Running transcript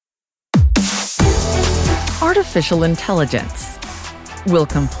Artificial intelligence will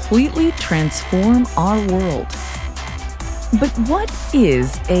completely transform our world. But what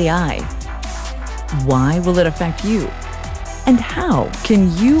is AI? Why will it affect you? And how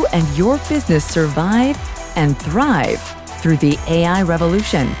can you and your business survive and thrive through the AI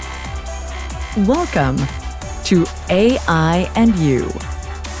revolution? Welcome to AI and You.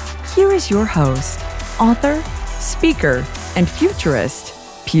 Here is your host, author, speaker, and futurist,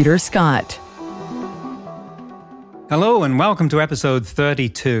 Peter Scott. Hello and welcome to episode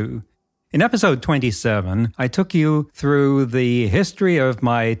 32. In episode 27, I took you through the history of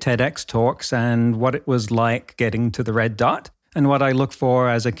my TEDx talks and what it was like getting to the red dot, and what I look for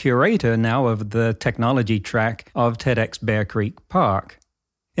as a curator now of the technology track of TEDx Bear Creek Park.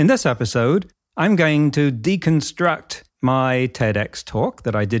 In this episode, I'm going to deconstruct my TEDx talk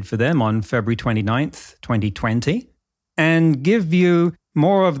that I did for them on February 29th, 2020, and give you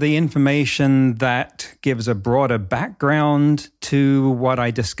more of the information that gives a broader background to what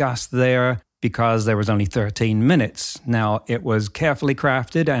I discussed there, because there was only 13 minutes. Now, it was carefully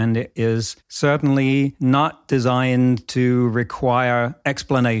crafted and it is certainly not designed to require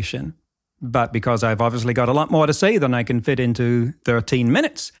explanation. But because I've obviously got a lot more to say than I can fit into 13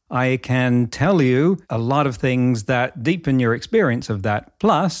 minutes, I can tell you a lot of things that deepen your experience of that.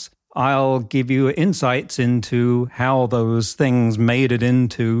 Plus, I'll give you insights into how those things made it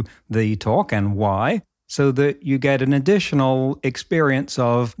into the talk and why, so that you get an additional experience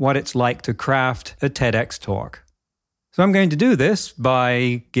of what it's like to craft a TEDx talk. So I'm going to do this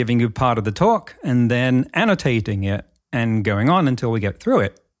by giving you part of the talk and then annotating it and going on until we get through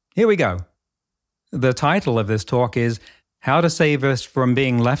it. Here we go. The title of this talk is How to Save Us from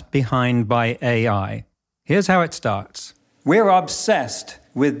Being Left Behind by AI. Here's how it starts. We're obsessed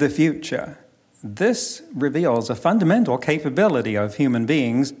with the future. This reveals a fundamental capability of human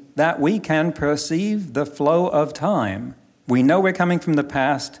beings that we can perceive the flow of time. We know we're coming from the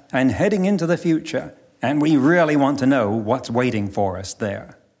past and heading into the future, and we really want to know what's waiting for us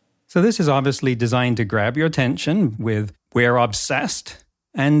there. So this is obviously designed to grab your attention with we're obsessed,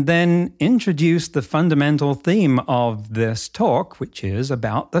 and then introduce the fundamental theme of this talk, which is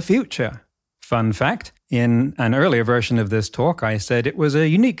about the future. Fun fact, in an earlier version of this talk, I said it was a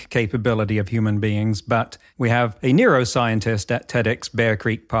unique capability of human beings, but we have a neuroscientist at TEDx Bear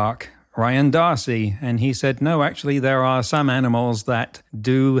Creek Park, Ryan Darcy, and he said, no, actually, there are some animals that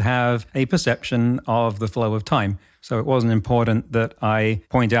do have a perception of the flow of time. So it wasn't important that I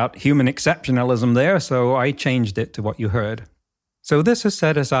point out human exceptionalism there, so I changed it to what you heard. So this has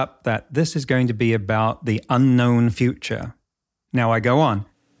set us up that this is going to be about the unknown future. Now I go on.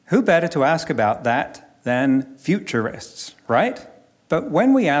 Who better to ask about that than futurists, right? But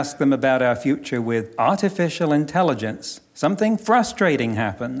when we ask them about our future with artificial intelligence, something frustrating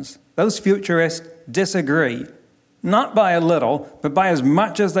happens. Those futurists disagree. Not by a little, but by as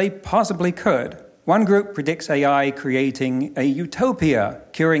much as they possibly could. One group predicts AI creating a utopia,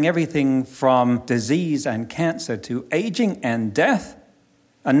 curing everything from disease and cancer to aging and death.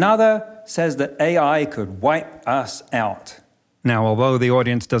 Another says that AI could wipe us out. Now, although the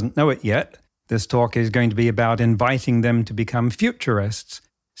audience doesn't know it yet, this talk is going to be about inviting them to become futurists.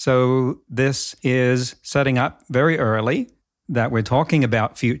 So this is setting up very early that we're talking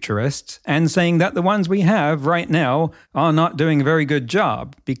about futurists and saying that the ones we have right now are not doing a very good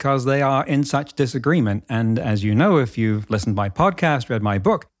job because they are in such disagreement. And as you know, if you've listened to my podcast, read my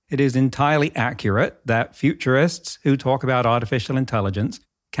book, it is entirely accurate that futurists who talk about artificial intelligence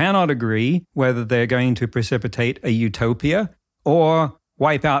cannot agree whether they're going to precipitate a utopia or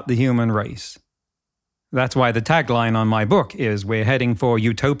wipe out the human race. That's why the tagline on my book is, we're heading for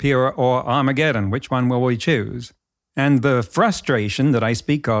utopia or Armageddon. Which one will we choose? And the frustration that I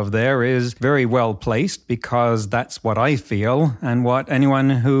speak of there is very well placed because that's what I feel and what anyone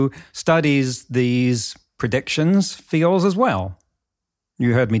who studies these predictions feels as well.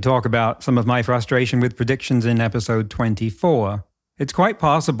 You heard me talk about some of my frustration with predictions in episode 24. It's quite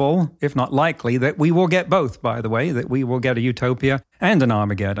possible, if not likely, that we will get both, by the way, that we will get a utopia and an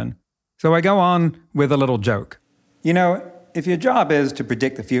Armageddon. So I go on with a little joke. You know, if your job is to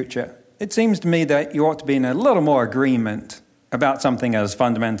predict the future, it seems to me that you ought to be in a little more agreement about something as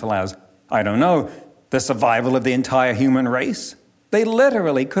fundamental as, I don't know, the survival of the entire human race. They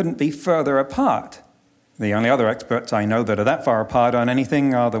literally couldn't be further apart. The only other experts I know that are that far apart on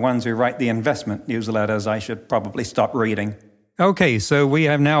anything are the ones who write the investment newsletters I should probably stop reading. Okay, so we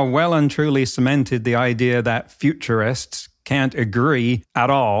have now well and truly cemented the idea that futurists can't agree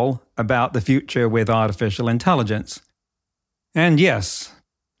at all about the future with artificial intelligence. And yes,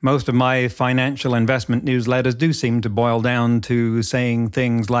 most of my financial investment newsletters do seem to boil down to saying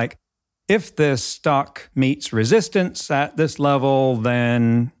things like, if this stock meets resistance at this level,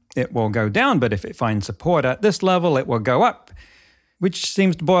 then it will go down. But if it finds support at this level, it will go up, which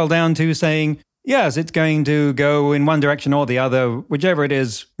seems to boil down to saying, yes, it's going to go in one direction or the other, whichever it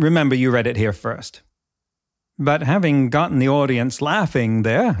is. Remember, you read it here first. But having gotten the audience laughing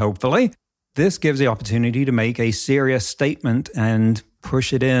there, hopefully, this gives the opportunity to make a serious statement and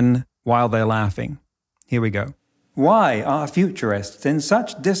push it in while they're laughing. Here we go. Why are futurists in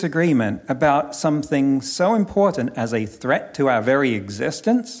such disagreement about something so important as a threat to our very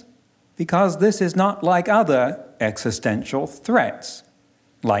existence? Because this is not like other existential threats,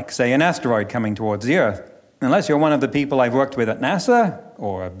 like, say, an asteroid coming towards the Earth. Unless you're one of the people I've worked with at NASA,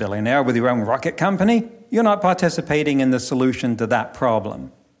 or a billionaire with your own rocket company, you're not participating in the solution to that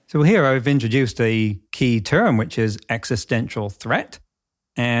problem. So here I've introduced a key term, which is existential threat.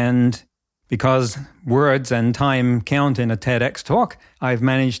 And because words and time count in a TEDx talk, I've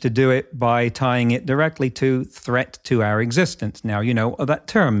managed to do it by tying it directly to threat to our existence. Now you know what that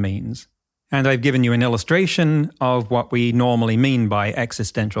term means. And I've given you an illustration of what we normally mean by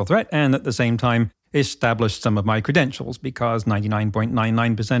existential threat, and at the same time established some of my credentials, because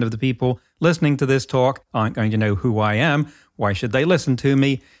 99.99% of the people listening to this talk aren't going to know who I am. Why should they listen to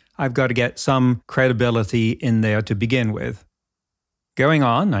me? I've got to get some credibility in there to begin with. Going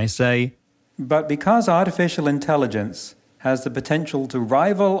on, I say, but because artificial intelligence has the potential to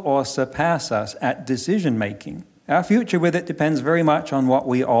rival or surpass us at decision-making, our future with it depends very much on what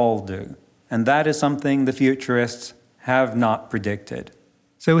we all do. And that is something the futurists have not predicted.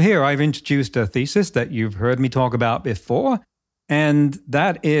 So here I've introduced a thesis that you've heard me talk about before, and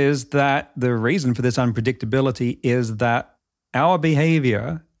that is that the reason for this unpredictability is that our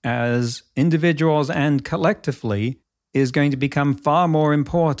behavior as individuals and collectively is going to become far more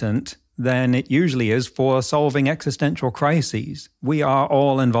important than it usually is for solving existential crises. We are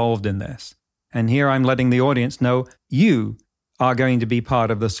all involved in this. And here I'm letting the audience know you are going to be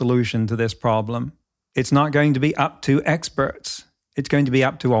part of the solution to this problem. It's not going to be up to experts. It's going to be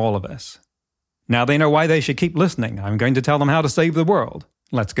up to all of us. Now they know why they should keep listening. I'm going to tell them how to save the world.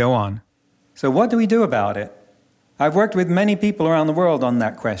 Let's go on. So what do we do about it? I've worked with many people around the world on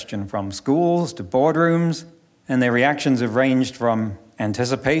that question, from schools to boardrooms, and their reactions have ranged from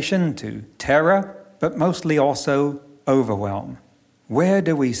anticipation to terror, but mostly also overwhelm. Where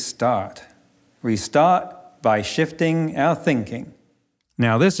do we start? We start by shifting our thinking.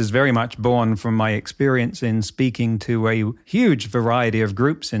 Now, this is very much born from my experience in speaking to a huge variety of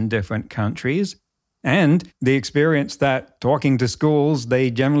groups in different countries, and the experience that talking to schools,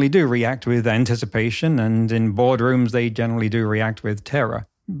 they generally do react with anticipation, and in boardrooms, they generally do react with terror.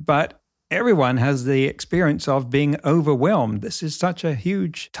 But everyone has the experience of being overwhelmed. This is such a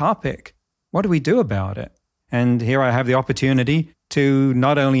huge topic. What do we do about it? And here I have the opportunity to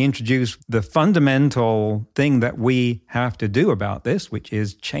not only introduce the fundamental thing that we have to do about this, which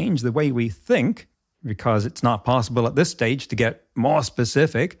is change the way we think, because it's not possible at this stage to get more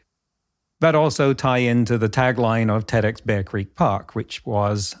specific, but also tie into the tagline of TEDx Bear Creek Park, which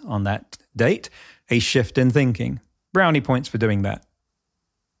was, on that date, a shift in thinking. Brownie points for doing that.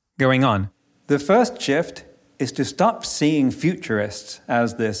 Going on. The first shift is to stop seeing futurists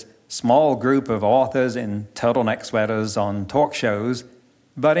as this small group of authors in turtleneck sweaters on talk shows,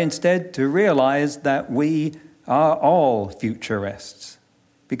 but instead to realize that we are all futurists,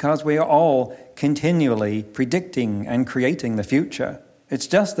 because we are all continually predicting and creating the future. It's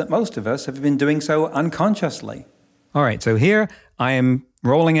just that most of us have been doing so unconsciously. All right, so here I am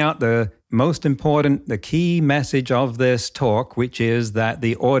rolling out the most important, the key message of this talk, which is that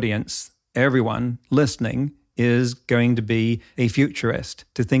the audience, everyone listening, is going to be a futurist,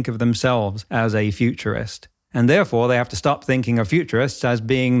 to think of themselves as a futurist. And therefore, they have to stop thinking of futurists as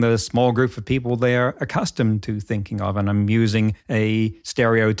being the small group of people they're accustomed to thinking of. And I'm using a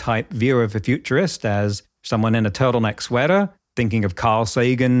stereotype view of a futurist as someone in a turtleneck sweater, thinking of Carl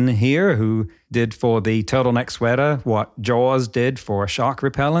Sagan here, who did for the turtleneck sweater what Jaws did for a shark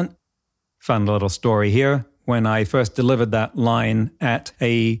repellent. Fun little story here. When I first delivered that line at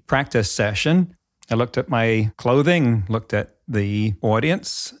a practice session, I looked at my clothing, looked at the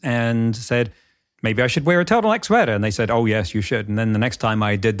audience, and said, maybe I should wear a turtleneck sweater. And they said, oh, yes, you should. And then the next time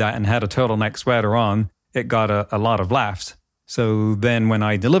I did that and had a turtleneck sweater on, it got a lot of laughs. So then when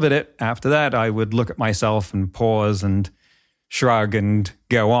I delivered it, after that, I would look at myself and pause and shrug and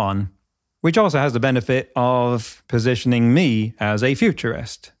go on, which also has the benefit of positioning me as a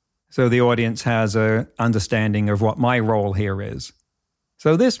futurist. So the audience has an understanding of what my role here is.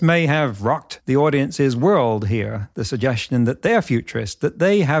 So this may have rocked the audience's world here, the suggestion that they're futurists, that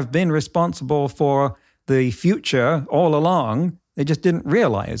they have been responsible for the future all along. They just didn't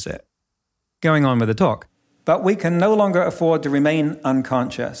realize it. Going on with the talk. But we can no longer afford to remain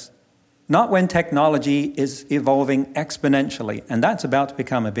unconscious. Not when technology is evolving exponentially, and that's about to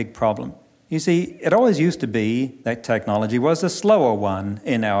become a big problem. You see, it always used to be that technology was the slower one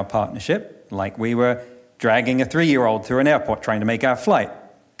in our partnership, like we were dragging a 3-year-old through an airport trying to make our flight.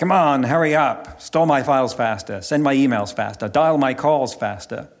 Come on, hurry up, store my files faster, send my emails faster, dial my calls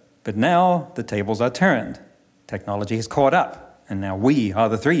faster. But now the tables are turned. Technology has caught up, and now we are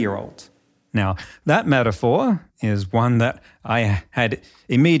the 3-year-olds. Now, that metaphor is one that I had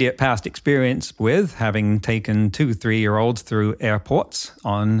immediate past experience with, having taken 2 3-year-olds through airports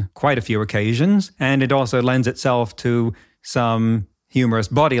on quite a few occasions, and it also lends itself to some humorous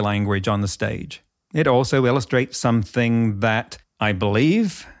body language on the stage. It also illustrates something that I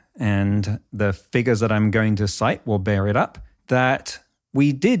believe, and the figures that I'm going to cite will bear it up, that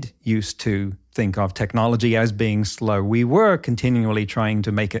we did used to think of technology as being slow. We were continually trying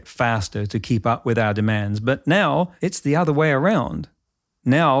to make it faster to keep up with our demands, but now it's the other way around.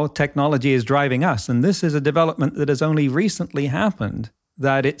 Now technology is driving us, and this is a development that has only recently happened,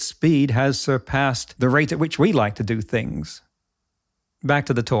 that its speed has surpassed the rate at which we like to do things. Back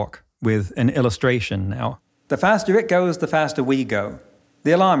to the talk with an illustration now. The faster it goes, the faster we go.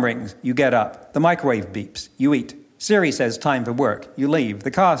 The alarm rings, you get up. The microwave beeps, you eat. Siri says time for work, you leave.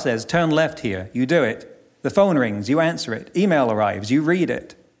 The car says turn left here, you do it. The phone rings, you answer it. Email arrives, you read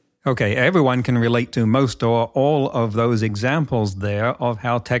it. Okay, everyone can relate to most or all of those examples there of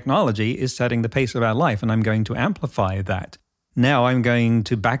how technology is setting the pace of our life, and I'm going to amplify that. Now I'm going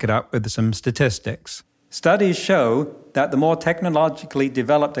to back it up with some statistics. Studies show that the more technologically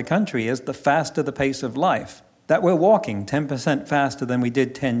developed a country is, the faster the pace of life. That we're walking 10% faster than we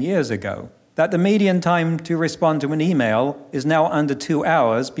did 10 years ago. That the median time to respond to an email is now under 2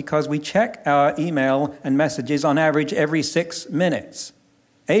 hours because we check our email and messages on average every 6 minutes.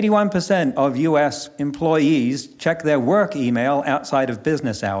 81% of U.S. employees check their work email outside of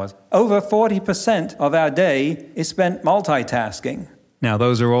business hours. Over 40% of our day is spent multitasking. Now,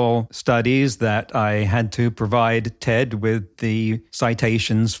 those are all studies that I had to provide Ted with the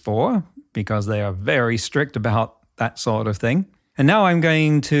citations for because they are very strict about that sort of thing. And now I'm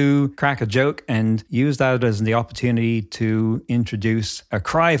going to crack a joke and use that as the opportunity to introduce a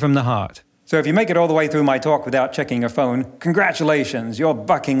cry from the heart. So if you make it all the way through my talk without checking your phone, congratulations, you're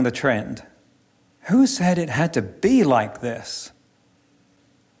bucking the trend. Who said it had to be like this?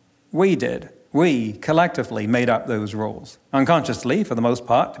 We did. We collectively made up those rules. Unconsciously, for the most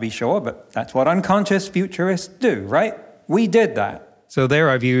part, to be sure, but that's what unconscious futurists do, right? We did that. So there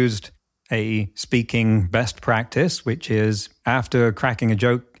I've used a speaking best practice, which is after cracking a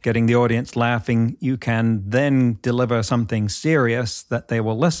joke, getting the audience laughing, you can then deliver something serious that they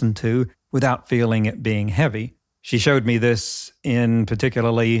will listen to without feeling it being heavy. She showed me this in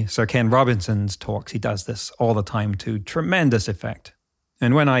particularly Sir Ken Robinson's talks. He does this all the time to tremendous effect.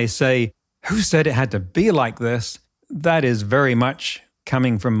 And when I say, who said it had to be like this? That is very much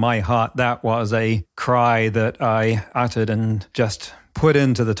coming from my heart. That was a cry that I uttered and just put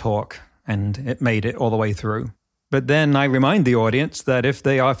into the talk. And it made it all the way through. But then I remind the audience that if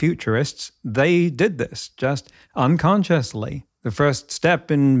they are futurists, they did this just unconsciously. The first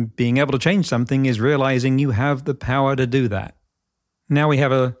step in being able to change something is realizing you have the power to do that. Now we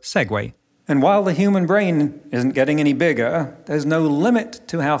have a segue. And while the human brain isn't getting any bigger, there's no limit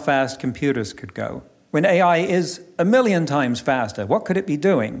to how fast computers could go. When AI is 1,000,000 times faster, what could it be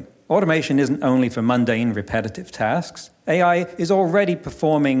doing? Automation isn't only for mundane, repetitive tasks. AI is already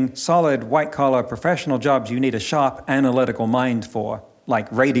performing solid, white-collar, professional jobs you need a sharp, analytical mind for, like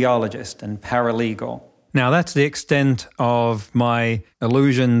radiologist and paralegal. Now, that's the extent of my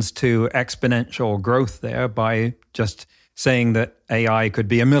allusions to exponential growth there by just saying that AI could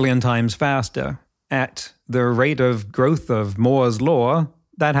be 1,000,000 times faster. At the rate of growth of Moore's law,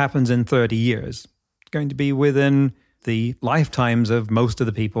 that happens in 30 years. It's going to be within the lifetimes of most of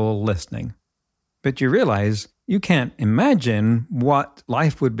the people listening. But you realize you can't imagine what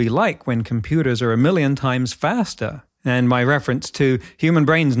life would be like when computers are 1,000,000 times faster. And my reference to human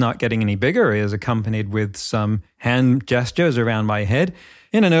brains not getting any bigger is accompanied with some hand gestures around my head.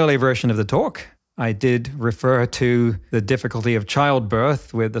 In an earlier version of the talk, I did refer to the difficulty of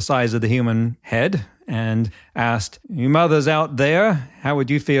childbirth with the size of the human head and asked, you mothers out there, how would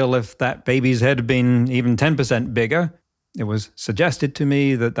you feel if that baby's head had been even 10% bigger? It was suggested to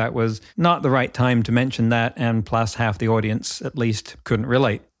me that that was not the right time to mention that, and plus half the audience at least couldn't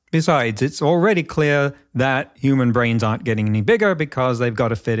relate. Besides, it's already clear that human brains aren't getting any bigger because they've got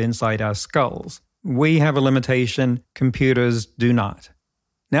to fit inside our skulls. We have a limitation, computers do not.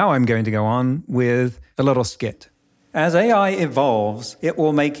 Now I'm going to go on with a little skit. As AI evolves, it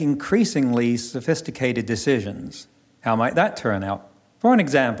will make increasingly sophisticated decisions. How might that turn out? For an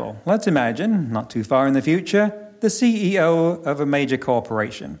example, let's imagine, not too far in the future, the CEO of a major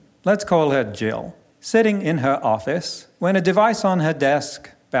corporation. Let's call her Jill, sitting in her office when a device on her desk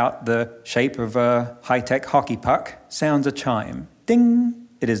about the shape of a high-tech hockey puck sounds a chime. Ding!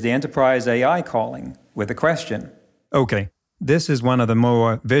 It is the enterprise AI calling with a question. Okay, this is one of the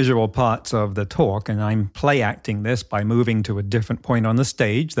more visual parts of the talk, and I'm play acting this by moving to a different point on the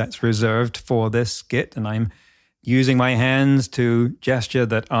stage that's reserved for this skit, and I'm using my hands to gesture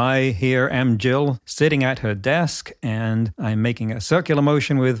that I here am Jill sitting at her desk, and I'm making a circular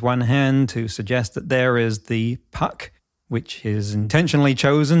motion with one hand to suggest that there is the puck, which is intentionally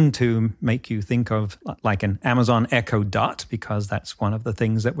chosen to make you think of like an Amazon Echo Dot, because that's one of the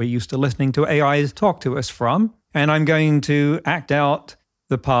things that we're used to listening to AIs talk to us from. And I'm going to act out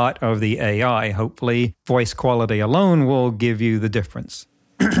the part of the AI. Hopefully, voice quality alone will give you the difference.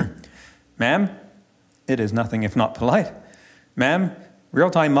 Ma'am, it is nothing if not polite. Ma'am,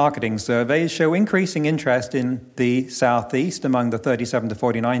 real-time marketing surveys show increasing interest in the Southeast among the 37 to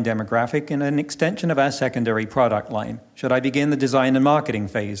 49 demographic in an extension of our secondary product line. Should I begin the design and marketing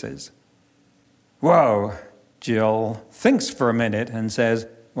phases? Whoa, Jill thinks for a minute and says,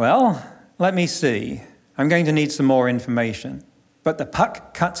 well, let me see. I'm going to need some more information. But the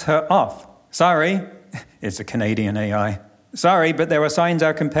puck cuts her off. Sorry, it's a Canadian AI. Sorry, but there were signs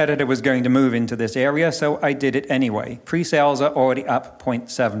our competitor was going to move into this area, so I did it anyway. Pre-sales are already up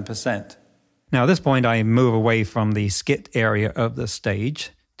 0.7%. Now, at this point, I move away from the skit area of the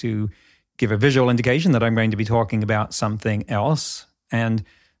stage to give a visual indication that I'm going to be talking about something else. And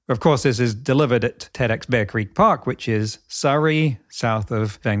of course, this is delivered at TEDx Bear Creek Park, which is Surrey, south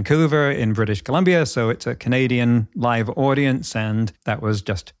of Vancouver in British Columbia. So it's a Canadian live audience, and that was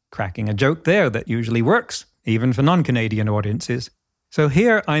just cracking a joke there that usually works, even for non-Canadian audiences. So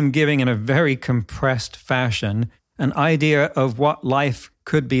here I'm giving in a very compressed fashion an idea of what life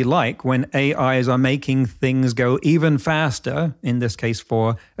could be like when AIs are making things go even faster, in this case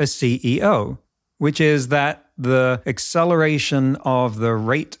for a CEO, which is that the acceleration of the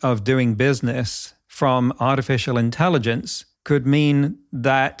rate of doing business from artificial intelligence could mean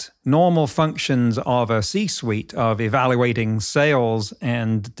that normal functions of a C-suite of evaluating sales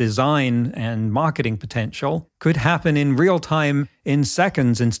and design and marketing potential could happen in real time in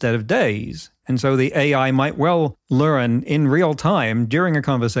seconds instead of days. And so the AI might well learn in real time during a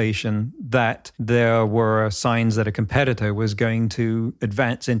conversation that there were signs that a competitor was going to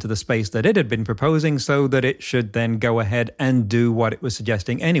advance into the space that it had been proposing, so that it should then go ahead and do what it was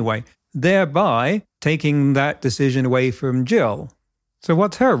suggesting anyway, thereby taking that decision away from Jill. So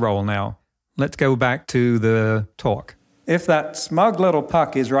what's her role now? Let's go back to the talk. If that smug little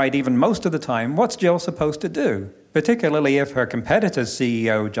puck is right even most of the time, what's Jill supposed to do? Particularly if her competitor's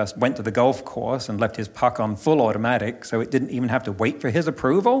CEO just went to the golf course and left his puck on full automatic, so it didn't even have to wait for his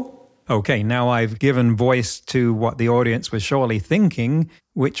approval? Okay, now I've given voice to what the audience was surely thinking,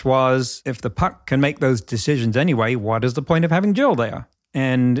 which was, if the puck can make those decisions anyway, what is the point of having Jill there?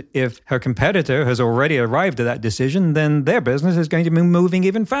 And if her competitor has already arrived at that decision, then their business is going to be moving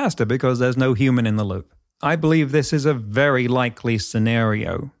even faster because there's no human in the loop. I believe this is a very likely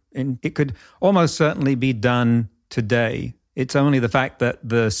scenario, and it could almost certainly be done today. It's only the fact that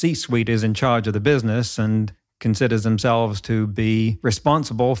the C-suite is in charge of the business and considers themselves to be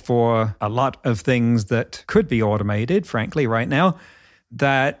responsible for a lot of things that could be automated, frankly, right now,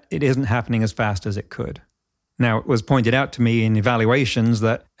 that it isn't happening as fast as it could. Now, it was pointed out to me in evaluations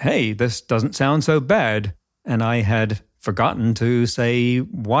that, hey, this doesn't sound so bad, and I had forgotten to say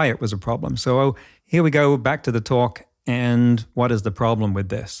why it was a problem. So here we go, back to the talk, and what is the problem with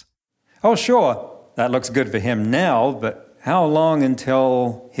this? Oh, sure. That looks good for him now, but how long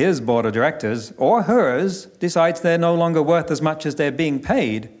until his board of directors, or hers, decides they're no longer worth as much as they're being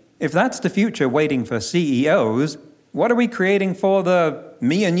paid? If that's the future waiting for CEOs, what are we creating for the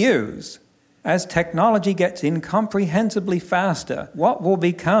me and yous? As technology gets incomprehensibly faster, what will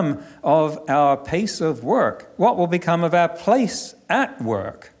become of our pace of work? What will become of our place at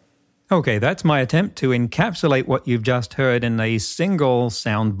work? Okay, that's my attempt to encapsulate what you've just heard in a single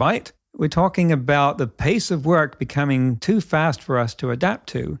soundbite. We're talking about the pace of work becoming too fast for us to adapt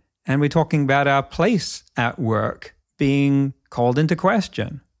to. And we're talking about our place at work being called into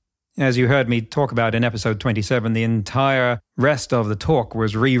question. As you heard me talk about in episode 27, the entire rest of the talk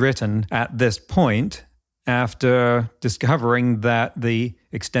was rewritten at this point after discovering that the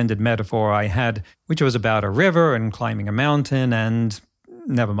extended metaphor I had, which was about a river and climbing a mountain, and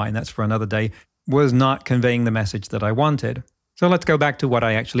never mind, that's for another day, was not conveying the message that I wanted. So let's go back to what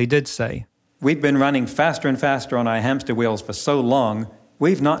I actually did say. We've been running faster and faster on our hamster wheels for so long,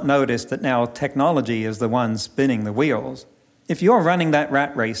 we've not noticed that now technology is the one spinning the wheels. If you're running that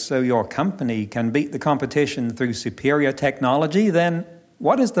rat race so your company can beat the competition through superior technology, then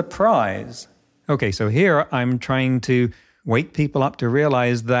what is the prize? Okay, so here I'm trying to wake people up to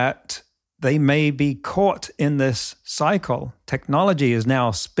realize that they may be caught in this cycle. Technology is now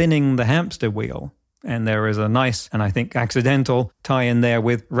spinning the hamster wheel. And there is a nice, and I think accidental, tie-in there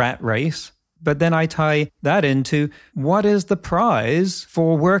with rat race. But then I tie that into what is the prize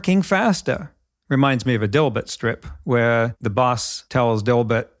for working faster? Reminds me of a Dilbert strip where the boss tells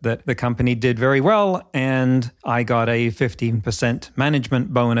Dilbert that the company did very well and I got a 15%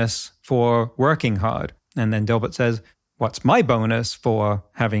 management bonus for working hard. And then Dilbert says, "What's my bonus for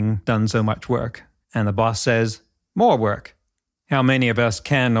having done so much work?" And the boss says, "More work." How many of us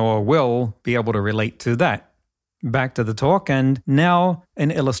can or will be able to relate to that? Back to the talk, and now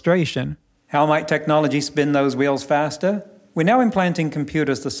an illustration. How might technology spin those wheels faster? We're now implanting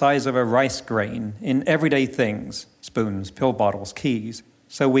computers the size of a rice grain in everyday things, spoons, pill bottles, keys,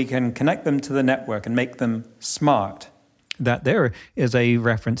 so we can connect them to the network and make them smart. That there is a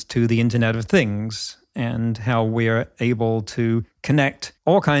reference to the Internet of Things and how we're able to connect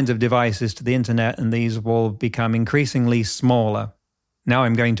all kinds of devices to the internet, and these will become increasingly smaller. Now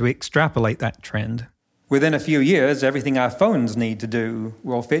I'm going to extrapolate that trend. Within a few years, everything our phones need to do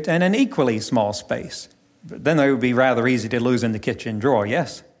will fit in an equally small space. But then they would be rather easy to lose in the kitchen drawer,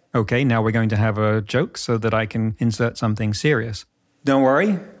 yes? Okay, now we're going to have a joke so that I can insert something serious. Don't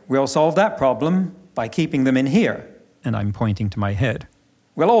worry, we'll solve that problem by keeping them in here. And I'm pointing to my head.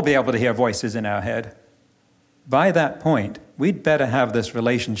 We'll all be able to hear voices in our head. By that point, we'd better have this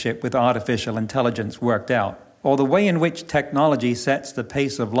relationship with artificial intelligence worked out, or the way in which technology sets the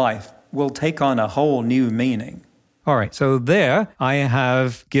pace of life will take on a whole new meaning. All right, so there I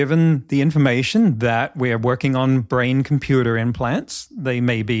have given the information that we're working on brain-computer implants. They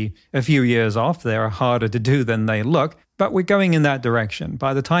may be a few years off. They're harder to do than they look, but we're going in that direction.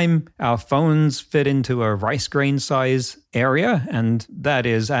 By the time our phones fit into a rice grain size area, and that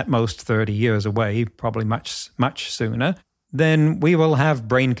is at most 30 years away, probably much, much sooner, then we will have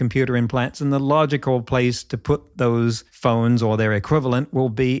brain-computer implants, and the logical place to put those phones or their equivalent will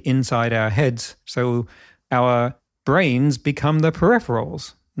be inside our heads. So our brains become the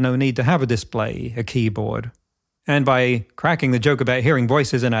peripherals. No need to have a display, a keyboard. And by cracking the joke about hearing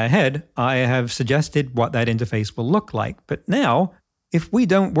voices in our head, I have suggested what that interface will look like. But now, if we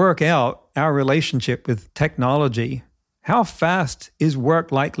don't work out our relationship with technology, how fast is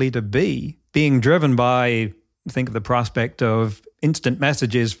work likely to be? Being driven by, think of the prospect of instant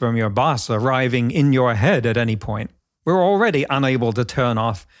messages from your boss arriving in your head at any point. We're already unable to turn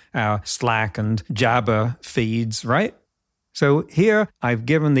off our Slack and Jabber feeds, right? So here I've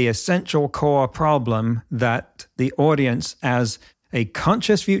given the essential core problem that the audience, as a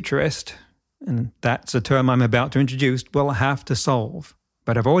conscious futurist, and that's a term I'm about to introduce, will have to solve.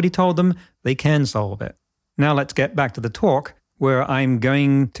 But I've already told them they can solve it. Now let's get back to the talk, where I'm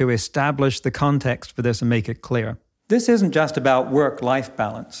going to establish the context for this and make it clear. This isn't just about work-life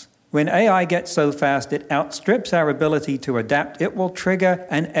balance. When AI gets so fast it outstrips our ability to adapt, it will trigger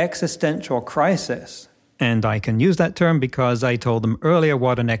an existential crisis. And I can use that term because I told them earlier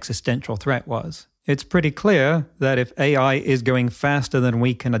what an existential threat was. It's pretty clear that if AI is going faster than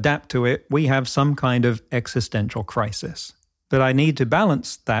we can adapt to it, we have some kind of existential crisis. But I need to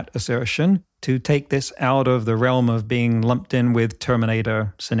balance that assertion to take this out of the realm of being lumped in with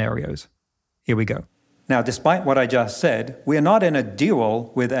Terminator scenarios. Here we go. Now, despite what I just said, we're not in a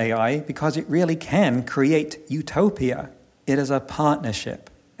duel with AI because it really can create utopia. It is a partnership.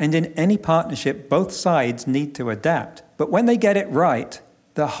 And in any partnership, both sides need to adapt. But when they get it right,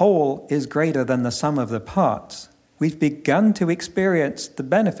 the whole is greater than the sum of the parts. We've begun to experience the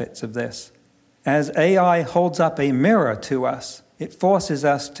benefits of this. As AI holds up a mirror to us, it forces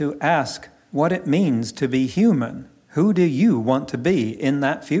us to ask what it means to be human. Who do you want to be in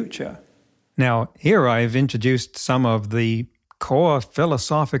that future? Now, here I've introduced some of the core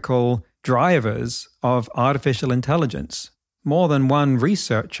philosophical drivers of artificial intelligence. More than one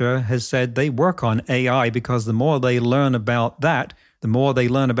researcher has said they work on AI because the more they learn about that, the more they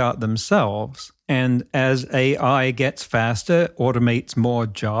learn about themselves. And as AI gets faster, automates more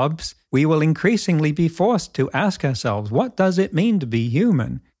jobs, we will increasingly be forced to ask ourselves, what does it mean to be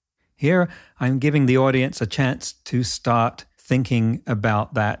human? Here, I'm giving the audience a chance to start thinking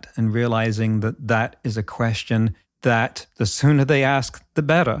about that and realizing that that is a question that the sooner they ask, the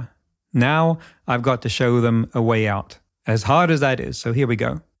better. Now, I've got to show them a way out, as hard as that is. So here we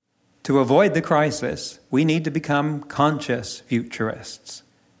go. To avoid the crisis, we need to become conscious futurists.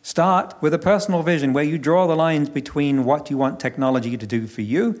 Start with a personal vision where you draw the lines between what you want technology to do for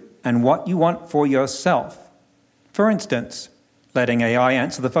you and what you want for yourself. For instance, letting AI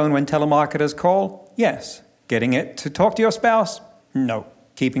answer the phone when telemarketers call? Yes. Getting it to talk to your spouse? No.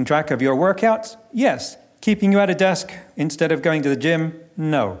 Keeping track of your workouts? Yes. Keeping you at a desk instead of going to the gym?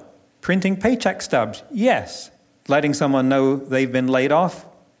 No. Printing paycheck stubs? Yes. Letting someone know they've been laid off?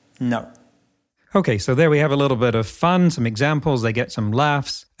 No. Okay, so there we have a little bit of fun, some examples, they get some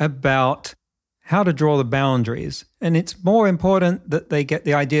laughs about how to draw the boundaries. And it's more important that they get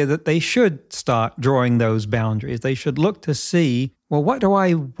the idea that they should start drawing those boundaries. They should look to see, well, what do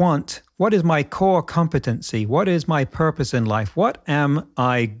I want? What is my core competency? What is my purpose in life? What am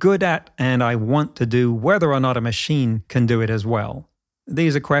I good at and I want to do, whether or not a machine can do it as well?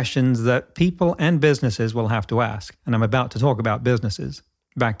 These are questions that people and businesses will have to ask. And I'm about to talk about businesses.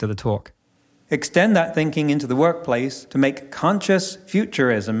 Back to the talk. Extend that thinking into the workplace to make conscious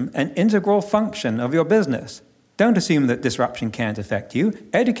futurism an integral function of your business. Don't assume that disruption can't affect you.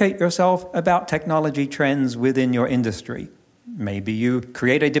 Educate yourself about technology trends within your industry. Maybe you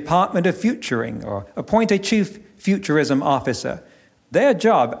create a department of futuring or appoint a chief futurism officer. Their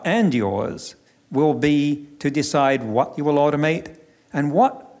job and yours will be to decide what you will automate and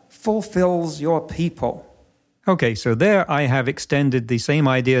what fulfills your people. Okay, so there I have extended the same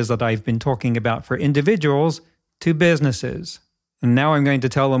ideas that I've been talking about for individuals to businesses. And now I'm going to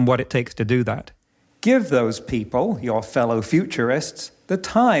tell them what it takes to do that. Give those people, your fellow futurists, the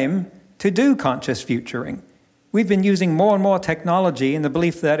time to do conscious futuring. We've been using more and more technology in the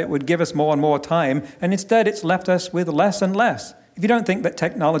belief that it would give us more and more time, and instead it's left us with less and less. If you don't think that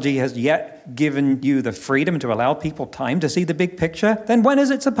technology has yet given you the freedom to allow people time to see the big picture, then when is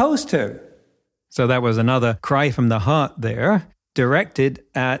it supposed to? So that was another cry from the heart there, directed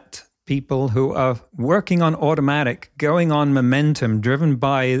at people who are working on automatic, going on momentum, driven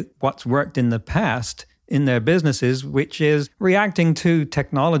by what's worked in the past in their businesses, which is reacting to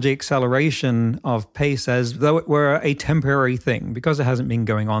technology acceleration of pace as though it were a temporary thing, because it hasn't been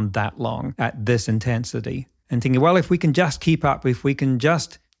going on that long at this intensity. And thinking, well, if we can just keep up, if we can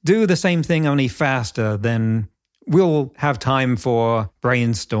just do the same thing only faster, then we'll have time for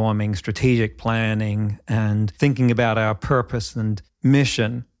brainstorming, strategic planning, and thinking about our purpose and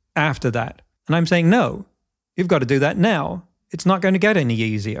mission after that. And I'm saying, no, you've got to do that now. It's not going to get any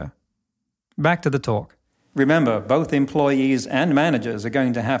easier. Back to the talk. Remember, both employees and managers are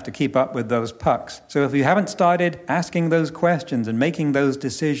going to have to keep up with those pucks. So if you haven't started asking those questions and making those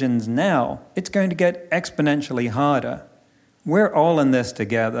decisions now, it's going to get exponentially harder. We're all in this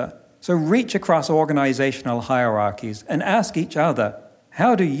together. So reach across organizational hierarchies and ask each other,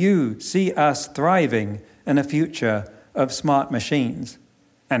 how do you see us thriving in a future of smart machines?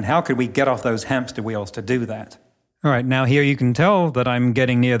 And how could we get off those hamster wheels to do that? All right, now here you can tell that I'm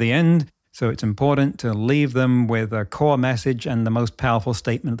getting near the end, so it's important to leave them with a core message and the most powerful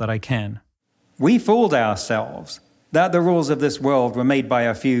statement that I can. We fooled ourselves that the rules of this world were made by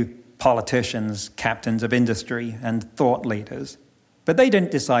a few politicians, captains of industry, and thought leaders. But they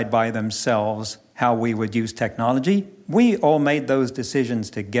didn't decide by themselves how we would use technology. We all made those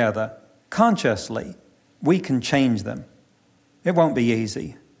decisions together, consciously. We can change them. It won't be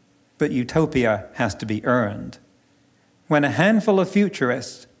easy, but utopia has to be earned. When a handful of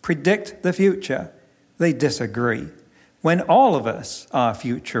futurists predict the future, they disagree. When all of us are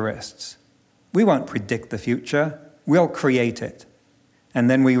futurists, we won't predict the future, we'll create it. And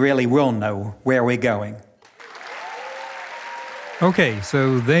then we really will know where we're going. Okay,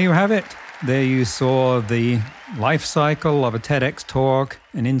 so there you have it. There you saw the life cycle of a TEDx talk,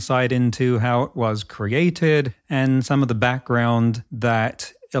 an insight into how it was created, and some of the background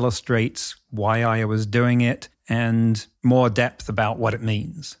that illustrates why I was doing it, and more depth about what it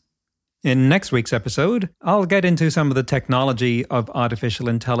means. In next week's episode, I'll get into some of the technology of artificial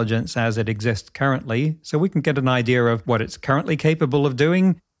intelligence as it exists currently, so we can get an idea of what it's currently capable of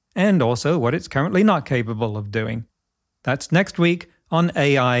doing, and also what it's currently not capable of doing. That's next week on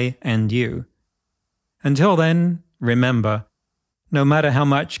AI and You. Until then, remember, no matter how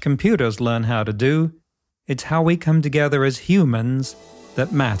much computers learn how to do, it's how we come together as humans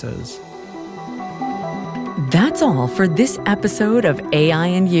that matters. That's all for this episode of AI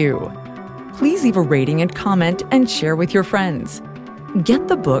and You. Please leave a rating and comment and share with your friends. Get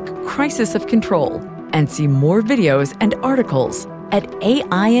the book Crisis of Control and see more videos and articles at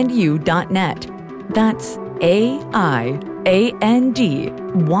aiandyou.net. That's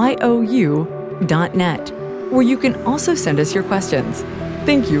aiandyou.net, where you can also send us your questions.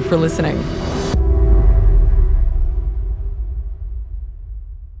 Thank you for listening.